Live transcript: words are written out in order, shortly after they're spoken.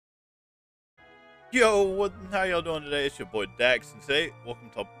Yo, how y'all doing today? It's your boy Dax, and today, welcome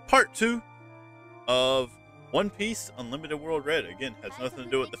to part 2 of One Piece Unlimited World Red. Again, has nothing to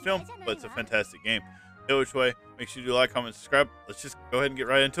do with the film, but it's a fantastic game. Either which way, make sure you do like, comment, subscribe. Let's just go ahead and get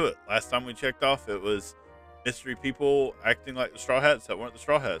right into it. Last time we checked off, it was mystery people acting like the Straw Hats that weren't the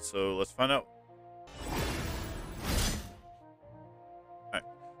Straw Hats. So let's find out. Alright,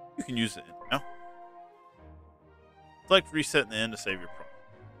 you can use it now. Select reset in the end to save your prompt.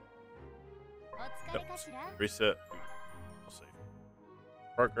 Yep. Reset. We'll save.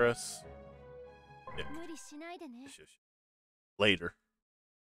 Progress. Yeah. Later.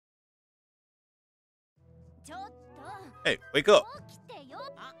 Hey, wake up.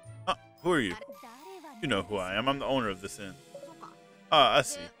 Who are you? You know who I am. I'm the owner of this inn. Ah, I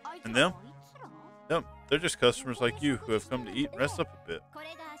see. And them? Them. They're just customers like you who have come to eat and rest up a bit.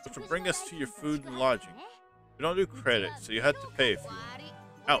 Which will bring us to your food and lodging. We don't do credit, so you have to pay if you want.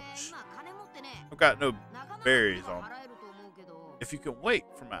 Ouch. I've got no berries on me. If you can wait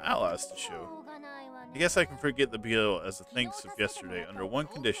for my allies to show, I guess I can forget the bill as a thanks of yesterday under one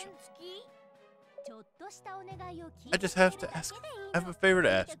condition. I just have to ask. I have a favor to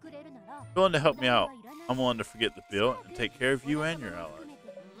ask. If you're willing to help me out, I'm willing to forget the bill and take care of you and your allies.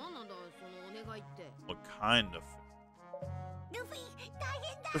 What kind of?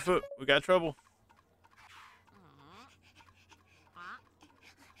 Luffy, we got trouble.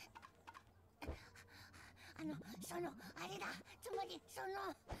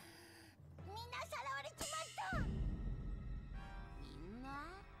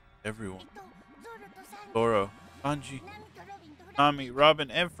 Everyone. Zoro, Sanji, Nami, Robin,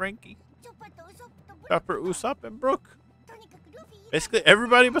 and Frankie. Chopper, Usopp, and Brook. Basically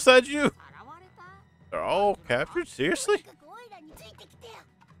everybody besides you. They're all captured? Seriously?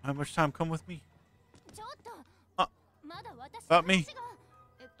 How much time? Come with me. About me.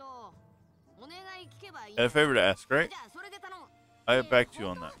 Got a favor to ask, right? I get back to you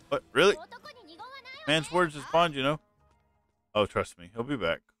on that. What? Really? Man's words is bond, you know. Oh, trust me. He'll be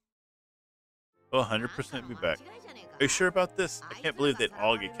back. He'll 100% be back. Are you sure about this? I can't believe they'd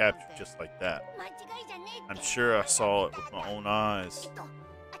all get captured just like that. I'm sure I saw it with my own eyes.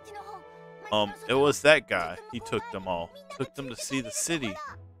 It was that guy. He took them all. Took them to see the city.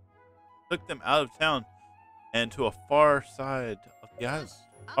 Took them out of town and to a far side of the island.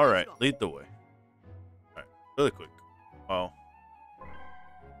 Alright, lead the way. Alright, really quick. Well,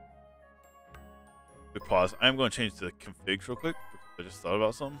 quick pause. I'm going to change the configs real quick because I just thought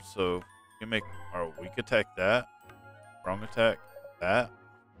about something. So we can make our weak attack that, strong attack that,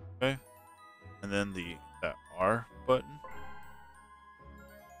 okay, and then that R button.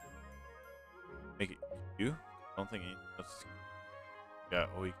 Make it Q. I don't think that's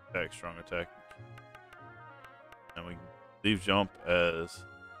weak attack, strong attack, and we can leave jump as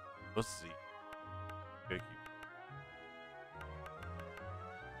what's Z? Okay,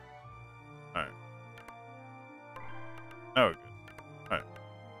 alright. Now we're good. Alright.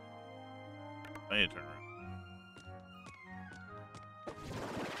 I need to turn around.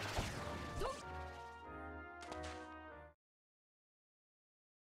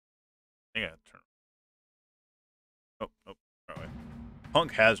 I gotta turn. Oh, nope. Right way.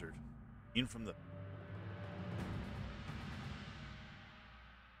 Punk Hazard. Seen from the.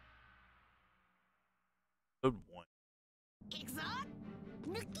 Episode 1.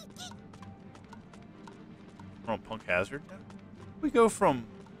 We're on Punk Hazard now? We go from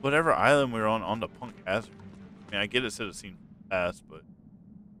whatever island we were on to Punk Hazard. I mean, I get it said it seemed fast, but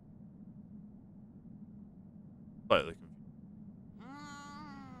slightly confused.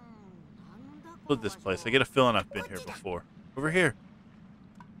 Look at this place. I get a feeling I've been here before. Over here.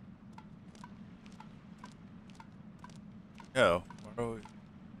 Yo, where are we?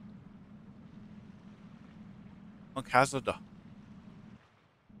 Punk Hazard.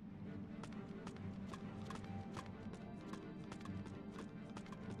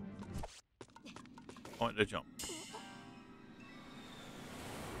 Point to jump.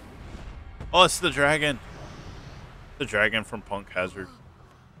 Oh, it's the dragon. The dragon from Punk Hazard.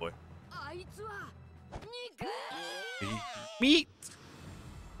 Boy. Meat.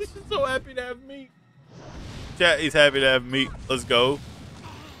 He's so happy to have meat. Chat, he's happy to have meat. Let's go.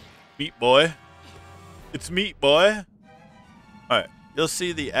 Meat boy. It's meat boy. Alright. You'll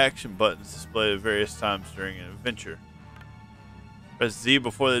see the action buttons displayed at various times during an adventure. Press Z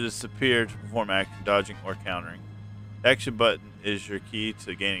before they disappear to perform action, dodging, or countering. The action button is your key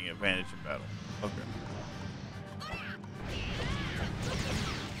to gaining advantage in battle. Okay.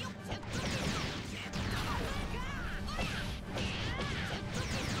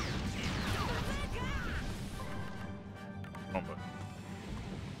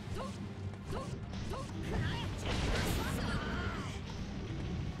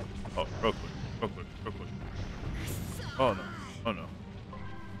 Oh, real quick, real quick, real quick. Oh no, oh no.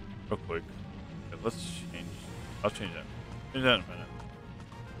 Real quick. Okay, let's change. I'll change that. Change that in a minute.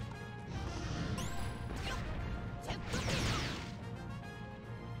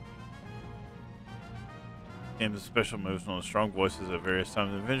 Games with special moves known as strong voices at various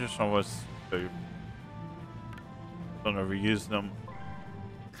times. Adventure strong voices, so you don't overuse them.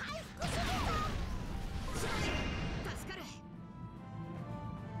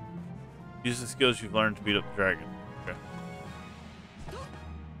 Use the skills you've learned to beat up the dragon. Okay.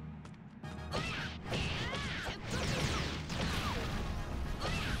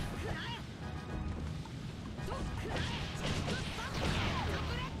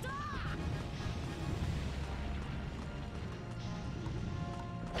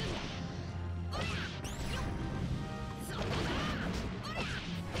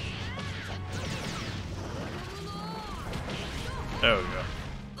 There we go.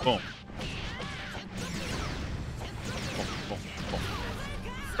 Boom. Boom, boom, boom.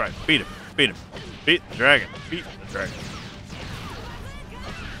 Right, beat him. Beat him. Beat the dragon. Beat the dragon.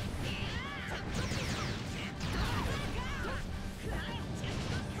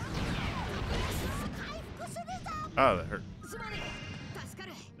 Oh, that hurt.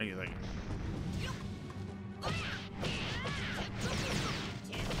 Thank you, thank you.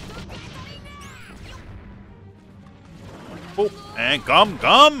 Oh, and gum!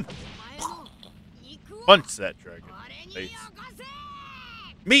 Punch that dragon in the face.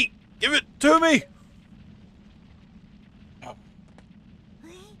 Meat! Give it to me!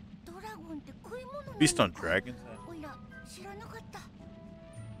 Feast on dragons?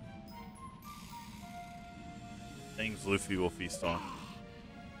 Things Luffy will feast on.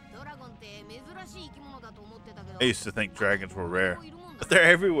 I used to think dragons were rare, but they're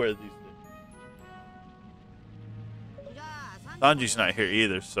everywhere these days. Sanji's not here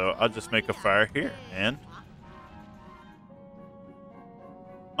either, so I'll just make a fire here. And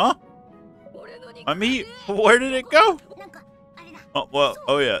huh? My meat? Where did it go? Oh well.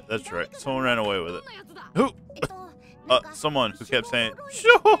 Oh yeah, that's right. Someone ran away with it. Who? Someone who kept saying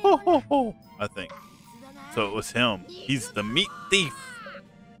 "Shoo!" I think. So it was him. He's the meat thief.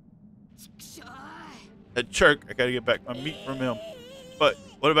 That jerk. I gotta get back my meat from him. But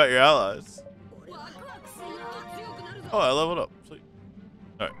what about your allies? Oh, I leveled up. Sweet.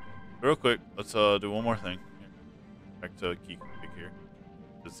 Alright. Real quick, let's do one more thing. Back to key pick here.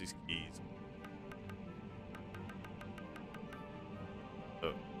 Just these keys.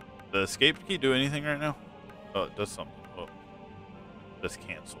 So, the escape key do anything right now? Oh, it does something. Oh. Just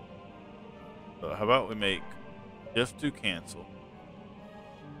cancel. So how about we make shift to cancel.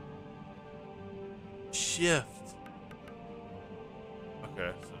 Shift.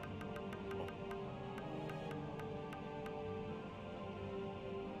 Okay, so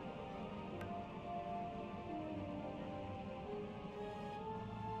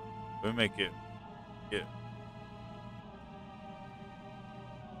we make it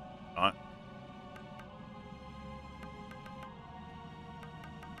not.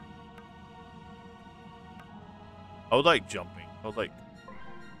 I would like jumping. I would like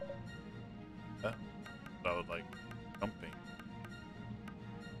that. I would like jumping.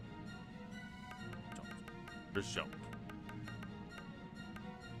 Jump. Just jump.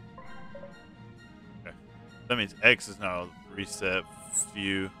 Okay. That means X is now reset.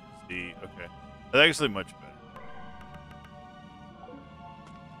 View. C. Okay. That's actually much better.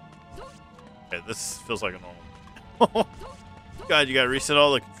 Okay, this feels like a normal. God, you gotta reset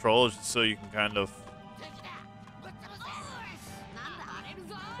all the controls so you can kind of.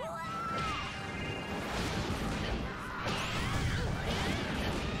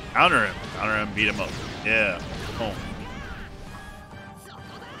 Counter him, beat him up. Yeah. Oh.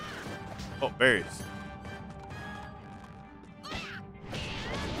 Oh, berries.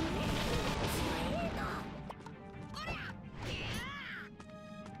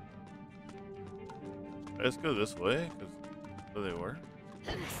 Let's go this way, because where they were.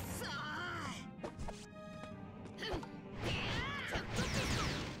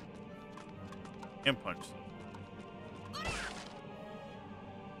 And punch them.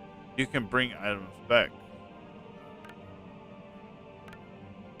 You can bring items back.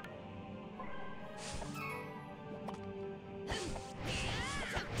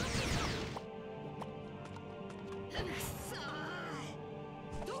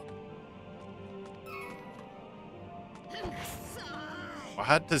 Well,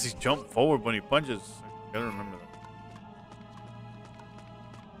 how does he jump forward when he punches? I gotta remember that.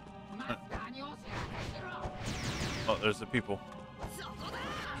 Oh, there's the people.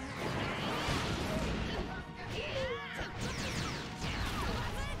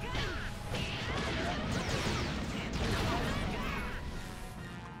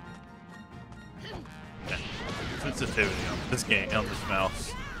 sensitivity on this game, on this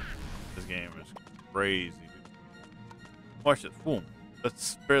mouse. This game is crazy, dude. Watch it. Boom.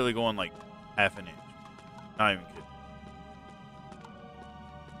 That's barely going like half an inch. Not even kidding.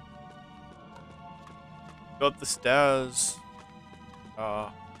 Go up the stairs.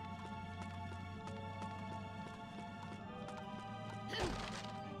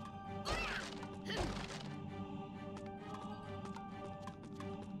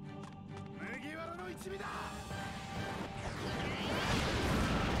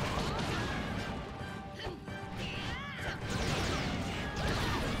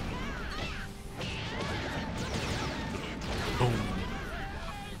 Boom.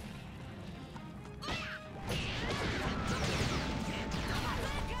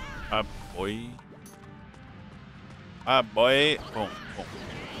 Boy. Boy. Boom. Boom.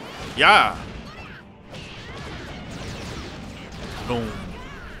 Yeah. Boom.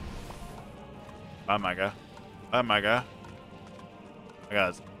 Bye, my guy. Bye, my guy. My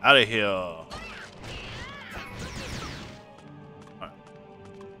guy's out of here. Right.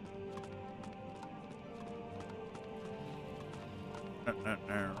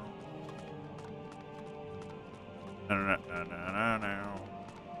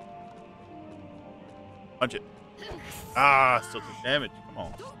 Punch it. Ah, still took damage. Come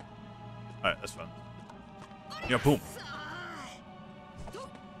on. Alright, that's fun. Yeah, boom.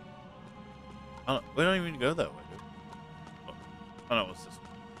 We don't even go that way, dude. Oh no, what's this?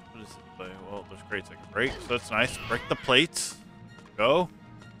 What is this way? Well, there's crates I can break, so that's nice. Break the plates. Go.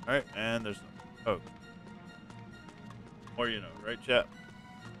 Alright, and there's no. Oh. Or you know, right, chat?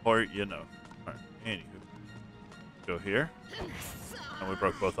 Or you know. Alright, anywho. Go here. And we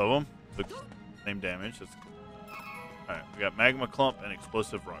broke both of them. Took same damage. That's cool. Alright, we got magma clump and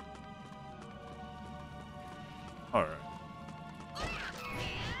explosive rock. Alright.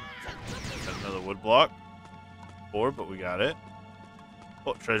 Got another wood block. 4, but we got it.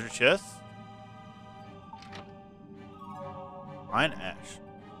 Oh, treasure chest. Fine ash.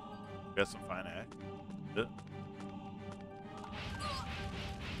 Got some fine ash. Good.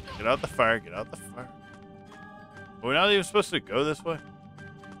 Get out the fire. Get out the fire. Are we not even supposed to go this way?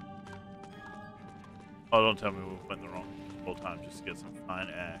 Oh, don't tell me we went the whole time just to get some fine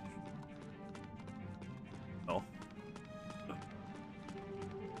ash. No.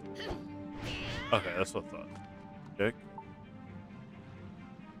 Okay, that's what I thought. Check.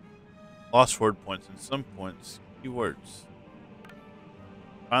 Lost word points and some points, keywords.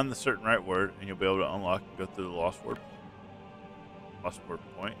 Find the certain right word and you'll be able to unlock and go through the lost word. Lost word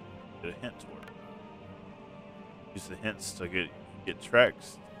point. Get a hint word. Use the hints to get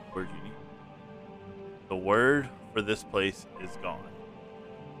tracks words you need. The word for this place is gone.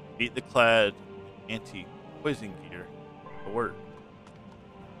 Beat the clad anti-poison gear. The word.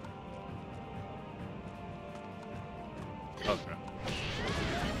 Okay.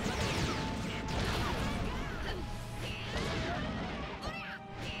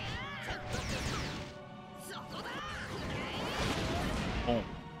 Boom.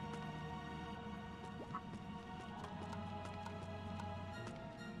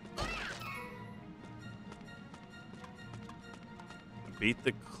 Beat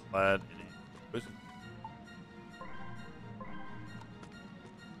the clad poison.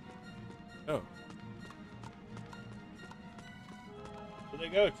 Oh. Where'd they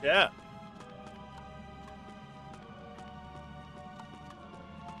go, chat?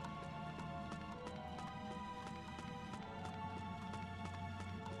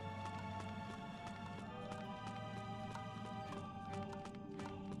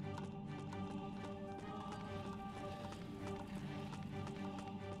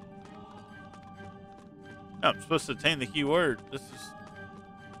 No, I'm supposed to attain the key word. This is...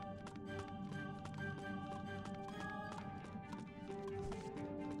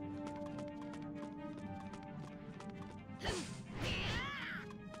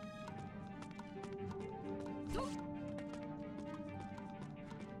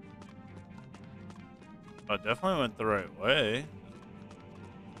 I definitely went the right way.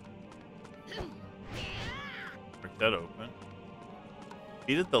 Break that open.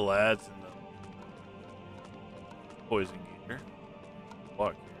 Beated the lads in the poison gear.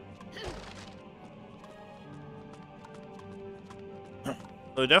 Block here. So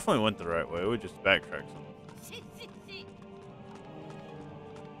we definitely went the right way. We just backtracked some.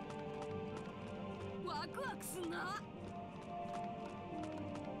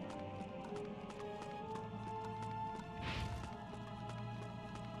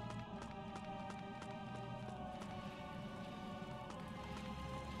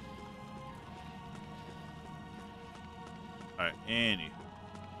 Alright, anywho.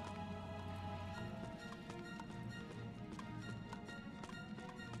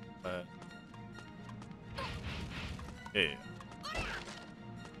 But yeah.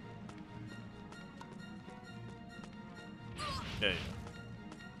 Yeah.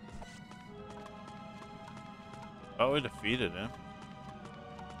 Oh, we defeated him.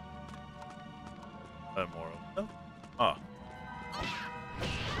 More of them. Oh.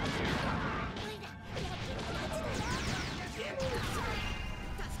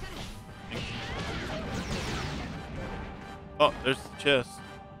 Oh, there's the chest.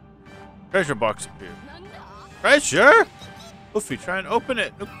 Treasure box appeared. Treasure? Luffy, try and open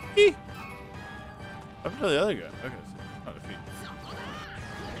it. No key. Up to the other guy. Okay, so not defeat.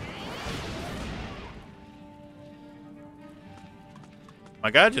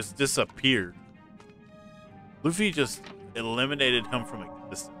 My guy just disappeared. Luffy just eliminated him from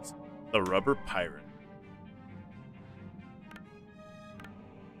existence. The rubber pirate.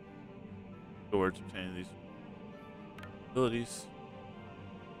 Towards obtaining these abilities.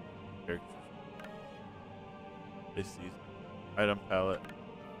 Characters. Place these. Item palette.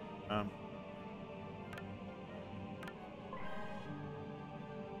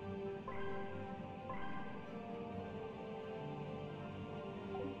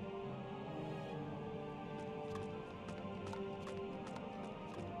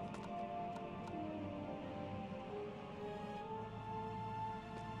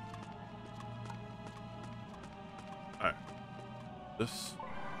 Alright. This.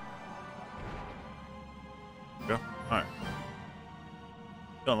 Go. Alright.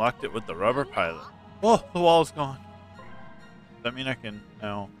 You unlocked it with the rubber pilot. Oh, the wall's gone. Does that mean I can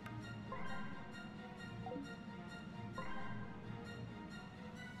now?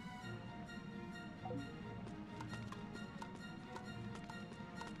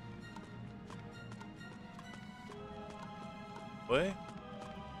 Wait.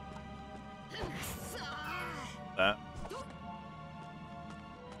 That.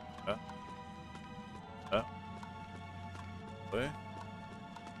 Wait.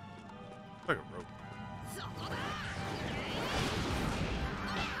 Like a rope.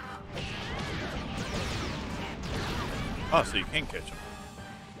 Oh, so you can catch him.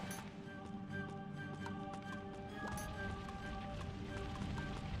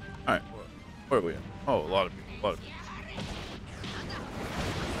 Alright, where are we at? Oh, a lot of people. A lot of people.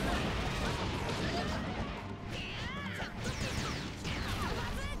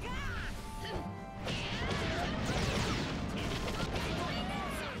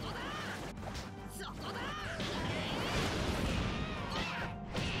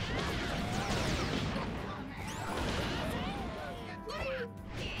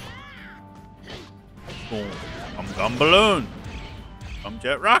 Boom. Come balloon. Come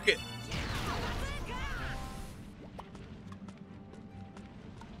jet rocket.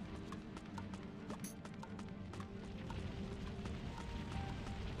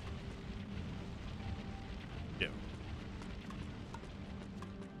 Yeah.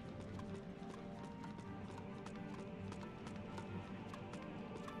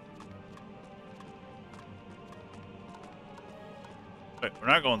 Wait, we're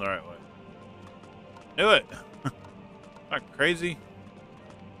not going the right way. Do it. Not crazy.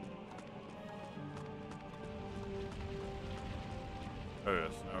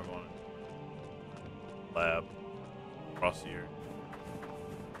 Okay, so now we're going to lab across the area.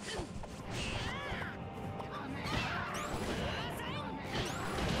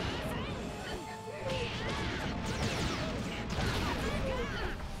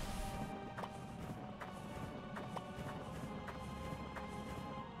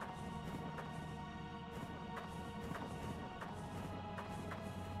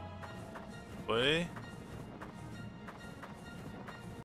 Way.